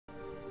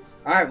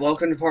Alright,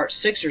 welcome to part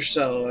 6 or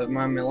so of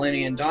my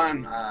Millennium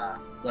Dawn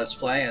Let's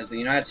Play as the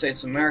United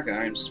States of America.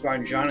 I'm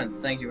Spartan John, and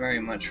thank you very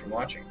much for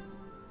watching.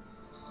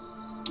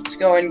 Let's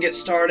go ahead and get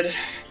started.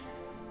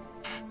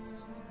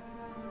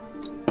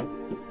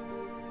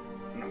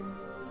 No.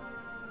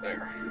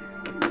 There.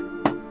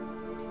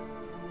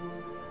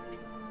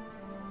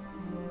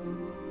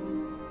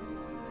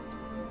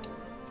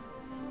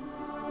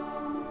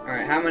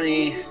 Alright, how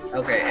many...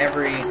 Okay,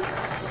 every...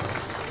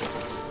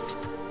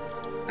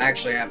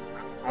 Actually,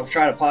 I'll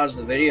try to pause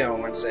the video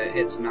once it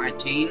hits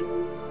 19.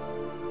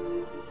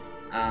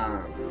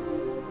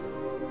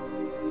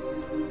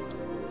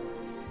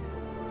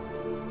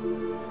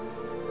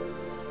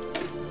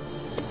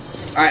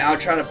 Alright, I'll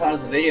try to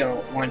pause the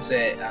video once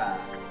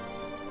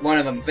one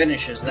of them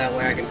finishes. That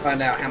way I can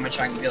find out how much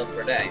I can build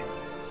per day.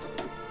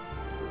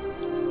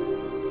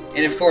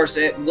 And of course,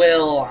 it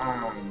will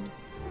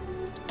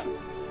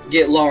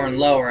get lower and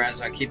lower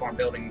as I keep on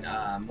building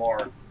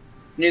more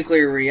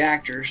nuclear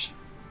reactors.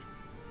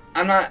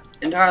 I'm not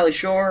entirely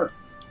sure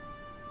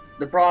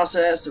the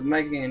process of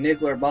making a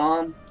nuclear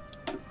bomb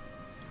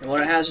and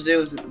what it has to do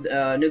with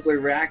nuclear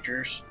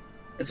reactors.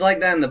 It's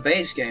like that in the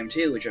base game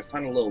too, which I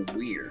find a little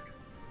weird.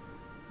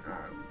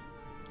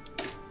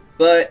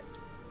 But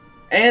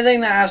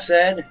anything that I've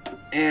said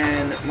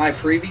in my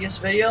previous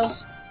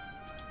videos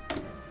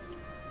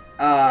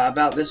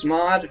about this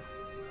mod,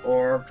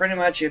 or pretty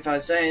much if I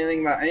say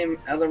anything about any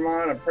other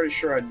mod, I'm pretty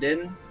sure I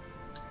didn't.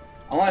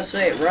 I want to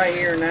say it right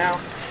here now.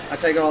 I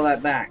take all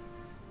that back.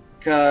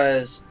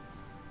 Because...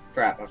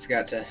 Crap, I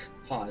forgot to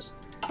pause.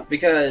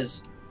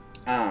 Because,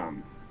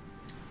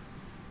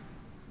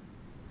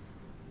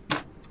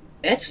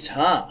 it's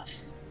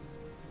tough.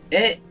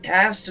 It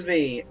has to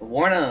be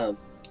one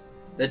of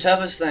the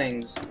toughest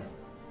things.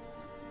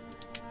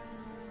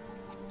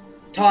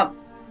 Top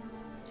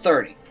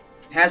 30. It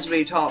has to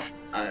be top...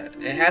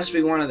 it has to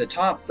be one of the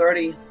top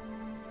 30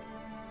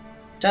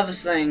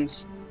 toughest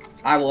things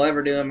I will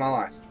ever do in my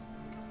life.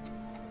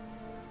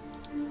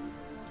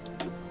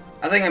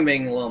 I think I'm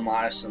being a little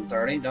modest on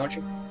 30, don't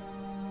you?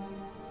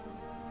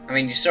 I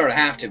mean, you sort of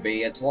have to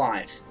be. It's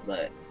life,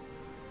 but,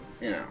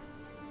 you know.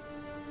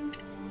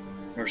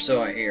 Or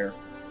so I hear.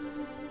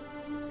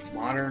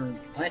 Modern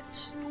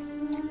what?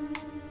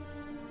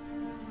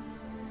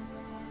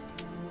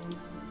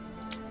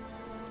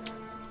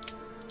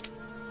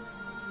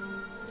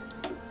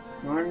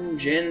 Modern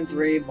Gen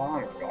 3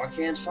 bomber. Well, I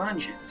can't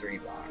find Gen 3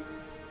 bomber.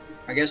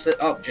 I guess that...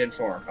 Oh, Gen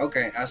 4.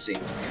 Okay, I see.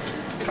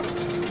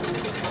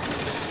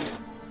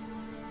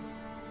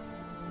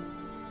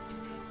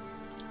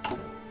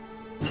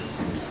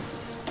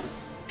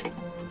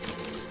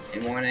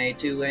 And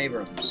 1A2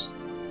 Abrams.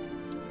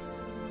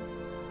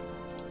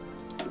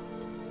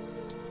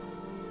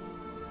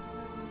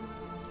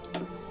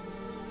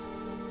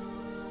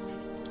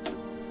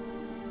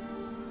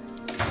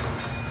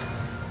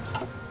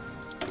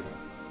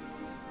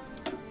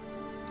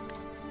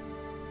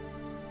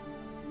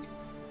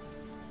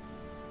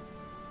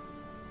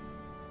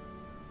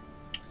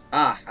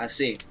 Ah, I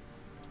see.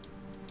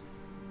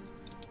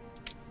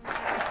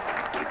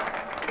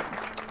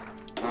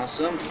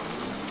 Awesome.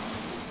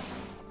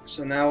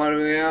 So now what do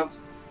we have?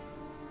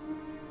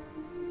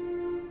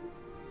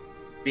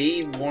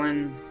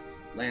 B1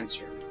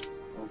 Lancer.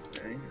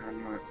 Okay,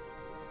 I'm not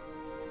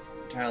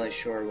entirely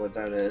sure what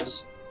that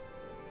is.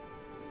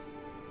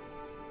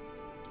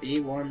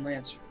 B1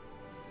 Lancer.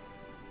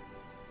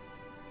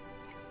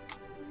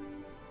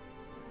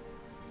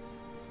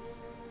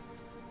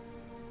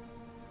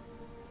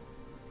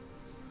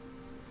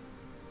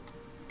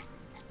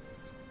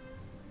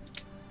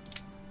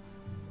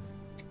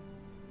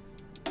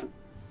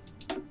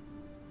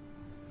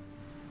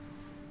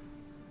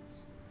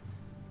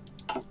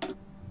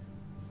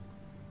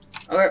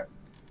 Okay.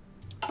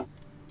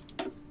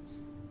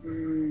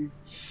 I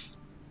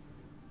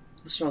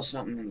smell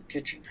something in the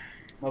kitchen.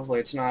 Hopefully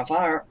it's not a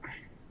fire.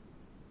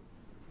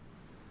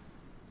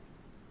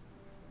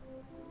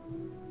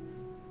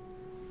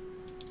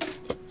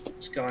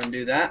 Let's go and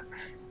do that.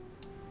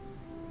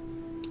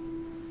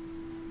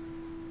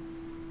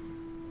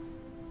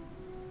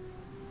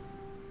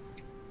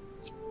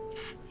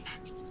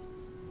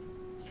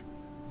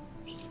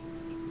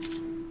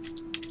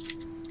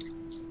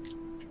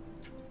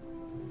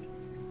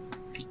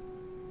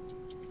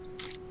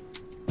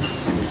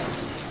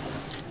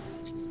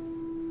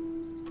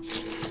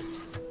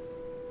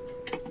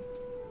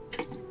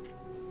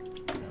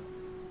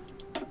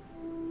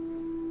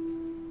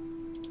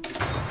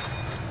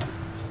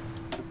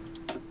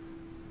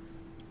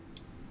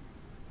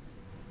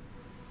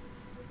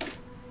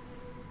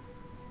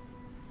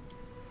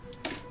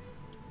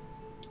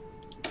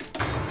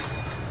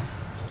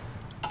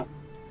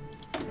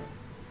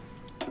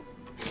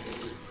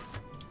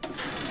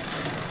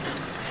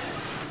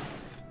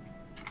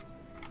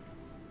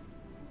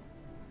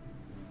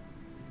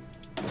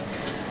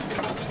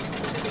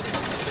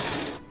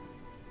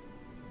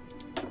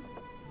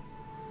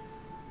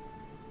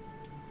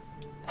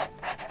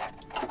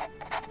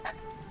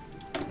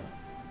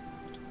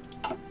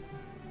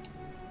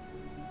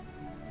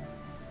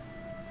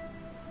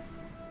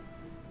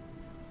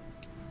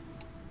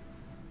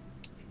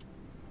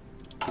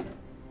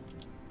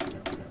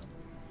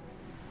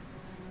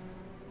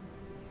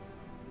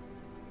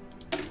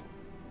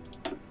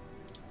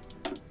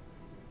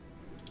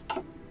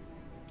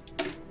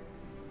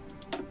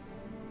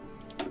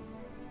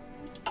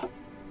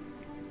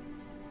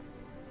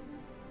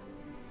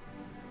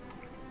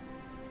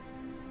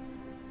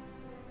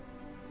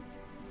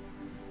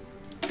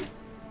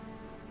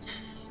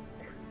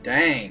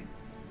 Dang.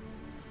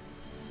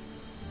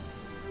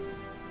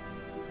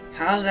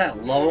 How's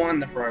that low on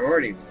the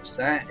priority list?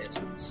 That is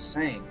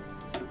insane.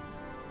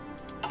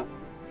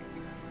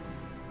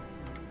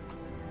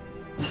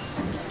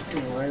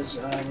 Anyways,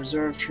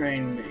 reserve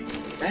training.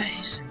 That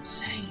is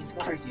insane.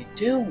 What are you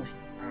doing?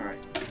 Alright.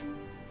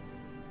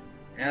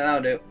 Yeah,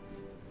 that'll do.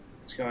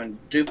 Let's go and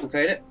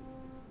duplicate it.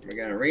 We're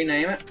gonna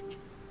rename it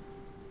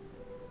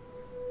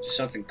to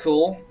something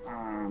cool.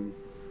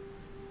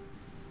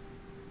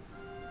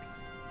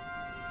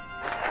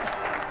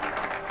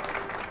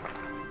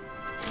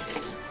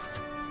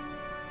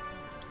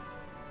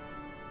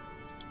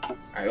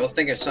 Alright, we'll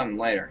think of something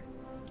later.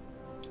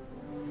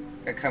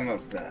 Gotta come up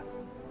with a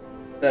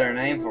better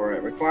name for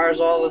it. Requires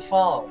all the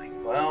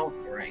following. Well,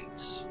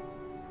 great.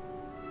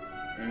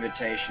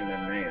 Invitation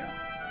to NATO.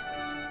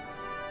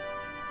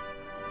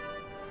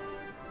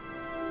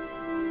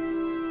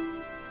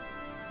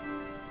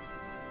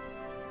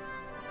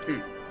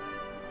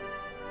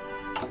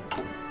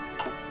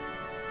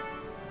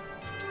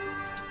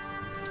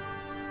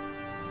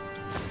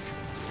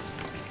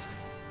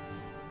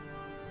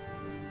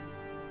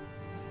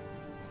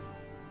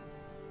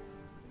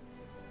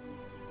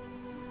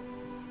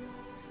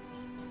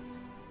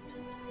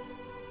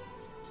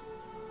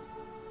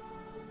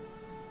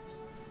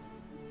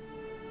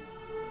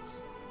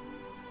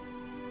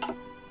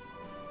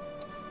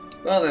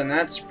 Well then,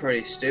 that's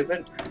pretty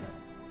stupid.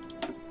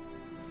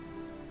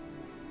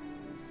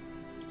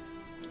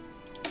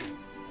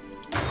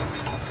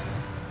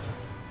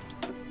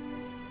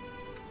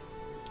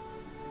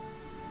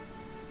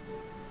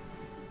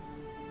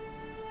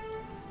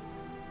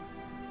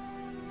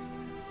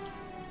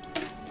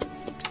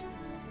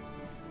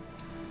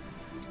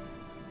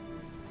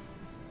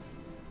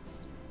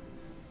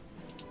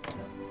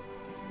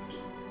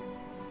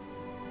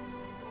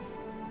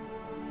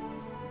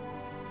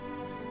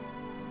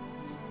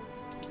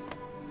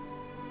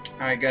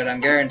 Alright, good. I'm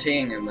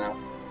guaranteeing him, though.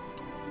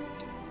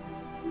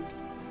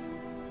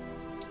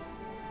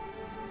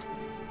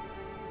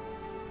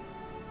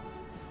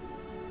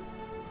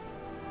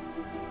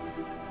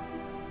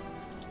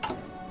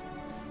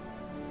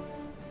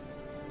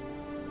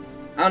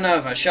 I don't know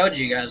if I showed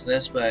you guys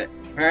this, but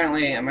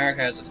apparently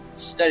America has a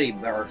steady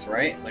birth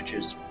rate, which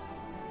is,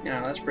 you know,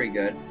 that's pretty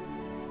good.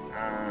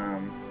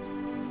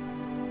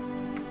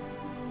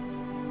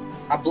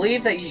 I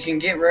believe that you can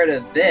get rid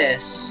of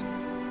this,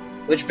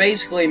 which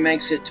basically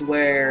makes it to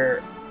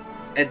where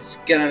it's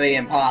gonna be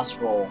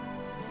impossible.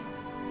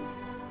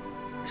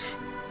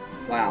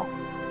 Wow.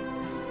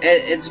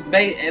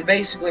 It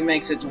basically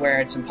makes it to where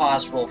it's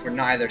impossible for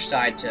neither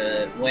side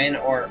to win,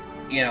 or,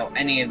 you know,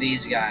 any of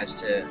these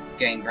guys to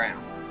gain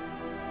ground.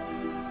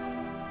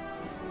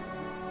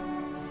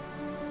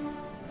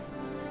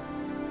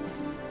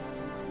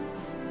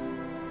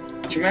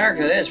 Which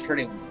America is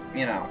pretty,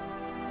 you know,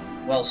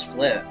 well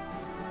split.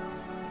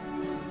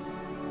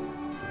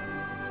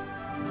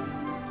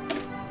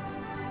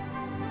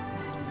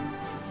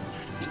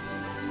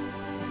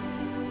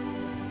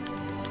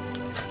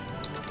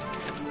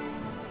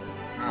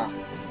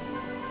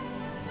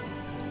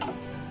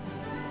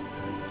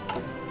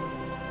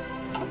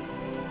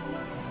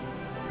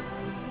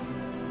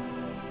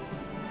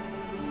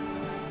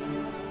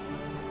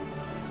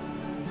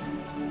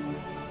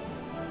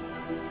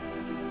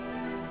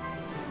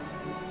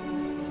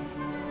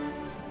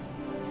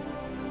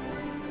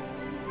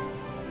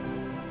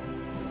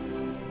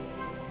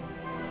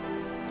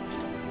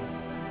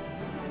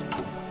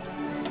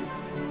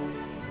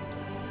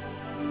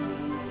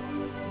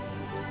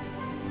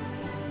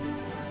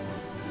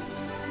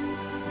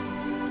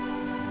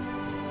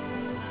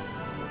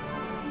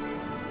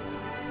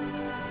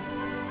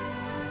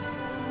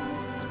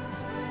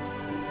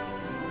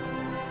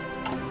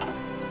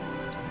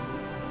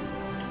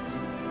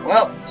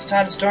 Well, it's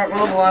time to start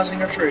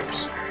mobilizing our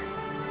troops.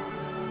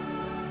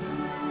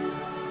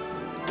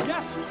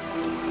 Yes.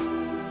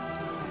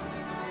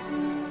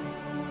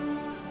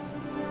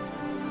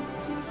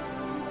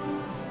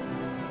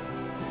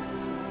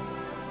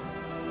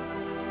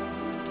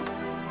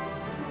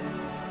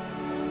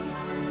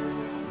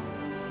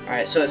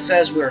 Alright, so it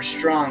says we're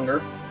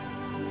stronger.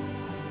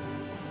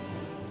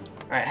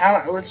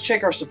 Alright, let's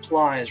check our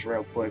supplies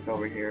real quick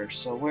over here.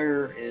 So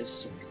where is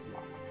supply?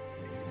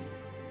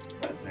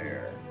 Right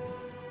there.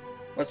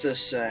 What's this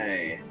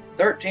say?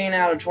 13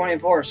 out of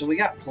 24, so we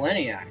got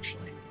plenty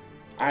actually.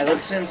 Alright,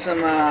 let's send some,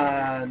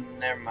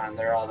 never mind,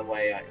 they're all the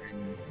way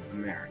in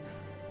America.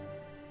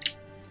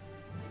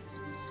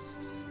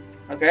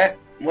 Okay,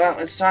 well,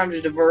 it's time to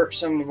divert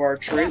some of our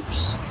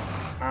troops,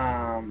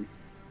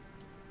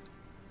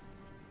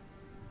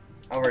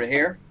 over to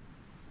here.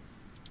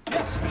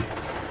 Yes.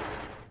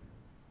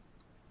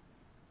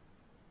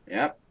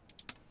 Yep.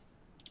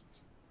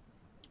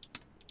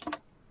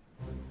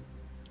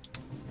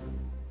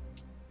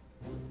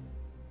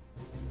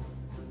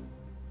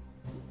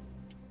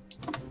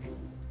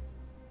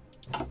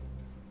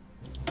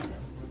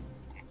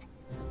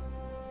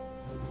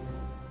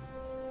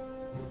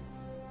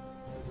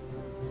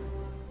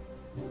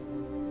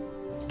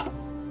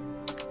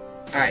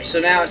 Alright, so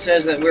now it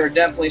says that we're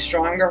definitely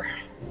stronger.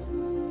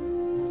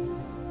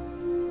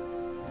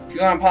 If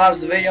you want to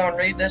pause the video and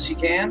read this, you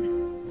can.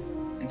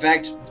 In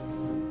fact,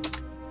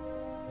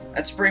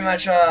 that's pretty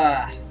much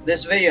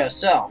this video.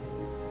 So,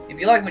 if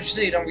you like what you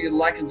see, don't forget to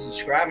like and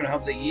subscribe, and I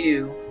hope that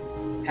you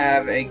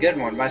have a good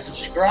one. By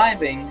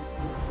subscribing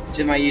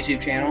to my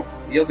YouTube channel,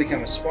 you'll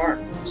become a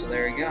Spartan. So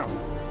there you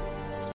go.